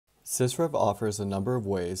Sysrev offers a number of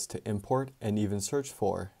ways to import and even search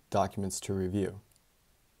for documents to review.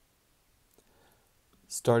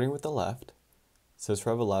 Starting with the left,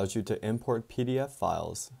 Sysrev allows you to import PDF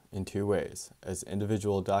files in two ways, as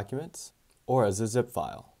individual documents or as a zip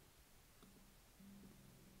file.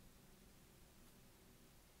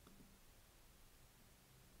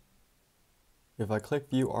 If I click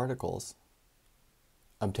View Articles,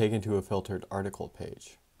 I'm taken to a filtered article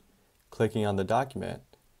page. Clicking on the document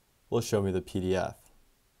will show me the PDF.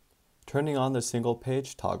 Turning on the single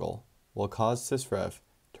page toggle will cause Sysrev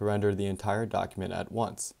to render the entire document at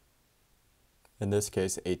once, in this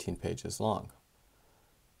case 18 pages long.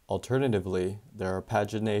 Alternatively, there are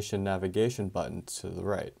pagination navigation buttons to the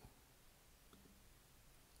right.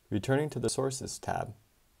 Returning to the Sources tab,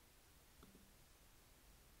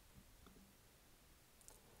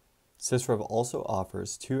 Sysrev also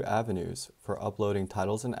offers two avenues for uploading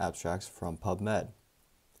titles and abstracts from PubMed.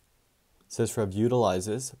 Sysrev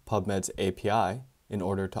utilizes PubMed's API in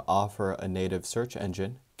order to offer a native search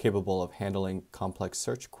engine capable of handling complex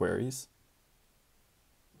search queries.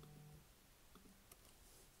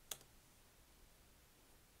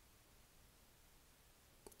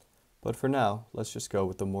 But for now, let's just go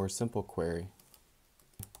with the more simple query,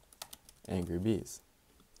 Angry Bees.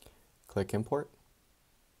 Click Import,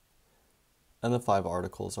 and the 5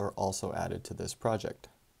 articles are also added to this project.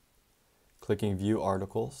 Clicking View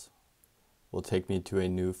Articles will take me to a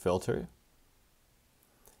new filter,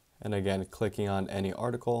 and again clicking on any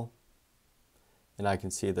article, and I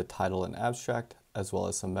can see the title and abstract as well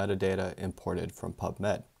as some metadata imported from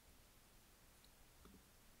PubMed.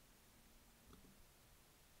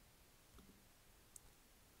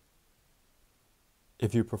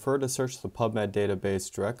 If you prefer to search the PubMed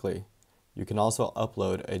database directly, you can also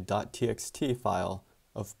upload a .txt file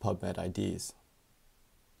of PubMed IDs.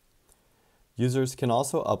 Users can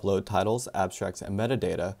also upload titles, abstracts, and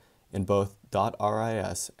metadata in both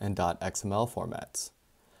 .ris and .xml formats.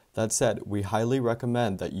 That said, we highly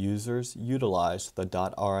recommend that users utilize the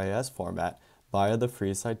 .ris format via the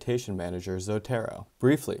free citation manager Zotero.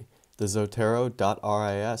 Briefly, the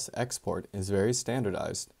Zotero.ris export is very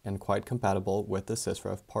standardized and quite compatible with the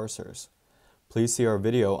Sysrev parsers. Please see our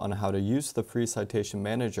video on how to use the free citation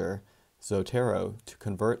manager Zotero to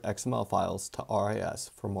convert XML files to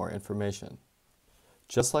RIS for more information.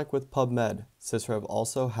 Just like with PubMed, Sysrev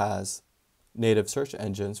also has native search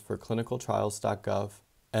engines for clinicaltrials.gov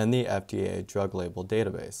and the FDA Drug Label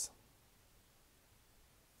Database.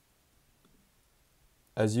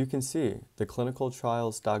 As you can see, the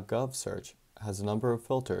clinicaltrials.gov search has a number of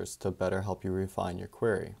filters to better help you refine your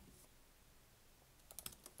query.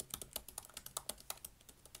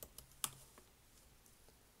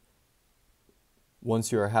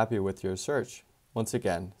 Once you are happy with your search, once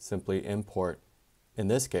again, simply import, in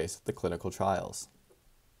this case, the clinical trials.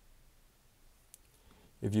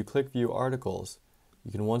 If you click View Articles,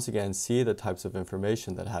 you can once again see the types of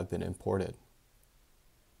information that have been imported.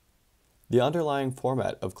 The underlying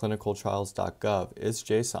format of clinicaltrials.gov is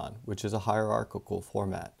JSON, which is a hierarchical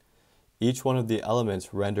format. Each one of the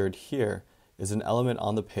elements rendered here is an element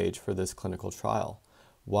on the page for this clinical trial.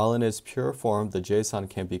 While in its pure form the JSON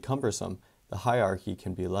can be cumbersome, the hierarchy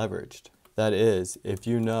can be leveraged. That is, if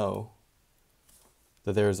you know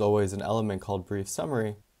that there is always an element called brief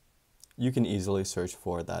summary, you can easily search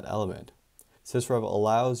for that element. Sysrev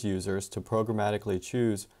allows users to programmatically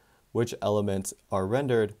choose which elements are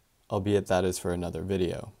rendered, albeit that is for another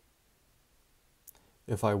video.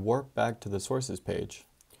 If I warp back to the sources page,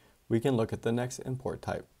 we can look at the next import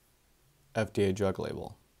type, FDA Drug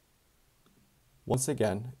Label. Once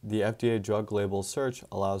again, the FDA Drug Label search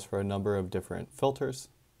allows for a number of different filters,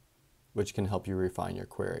 which can help you refine your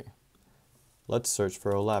query. Let's search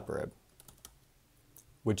for olaparib,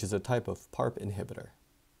 which is a type of PARP inhibitor.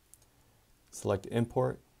 Select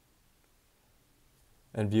Import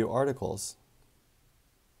and View Articles,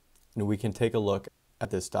 and we can take a look at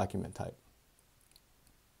this document type.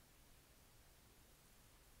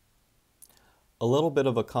 A little bit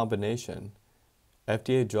of a combination.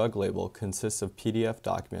 FDA Drug Label consists of PDF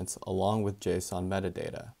documents along with JSON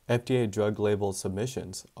metadata. FDA Drug Label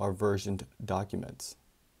submissions are versioned documents,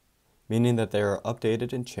 meaning that they are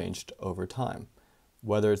updated and changed over time,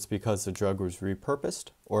 whether it's because the drug was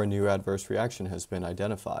repurposed or a new adverse reaction has been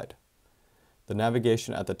identified. The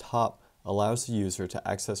navigation at the top allows the user to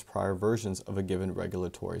access prior versions of a given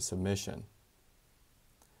regulatory submission.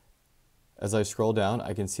 As I scroll down,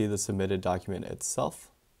 I can see the submitted document itself.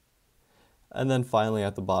 And then finally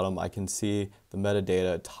at the bottom, I can see the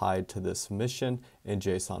metadata tied to the submission in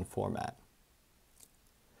JSON format.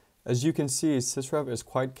 As you can see, Sysrev is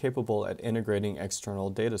quite capable at integrating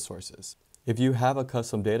external data sources. If you have a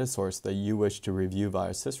custom data source that you wish to review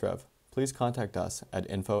via Sysrev, please contact us at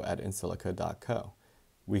info@insilica.co.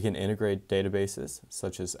 We can integrate databases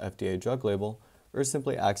such as FDA Drug Label or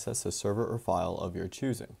simply access a server or file of your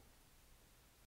choosing.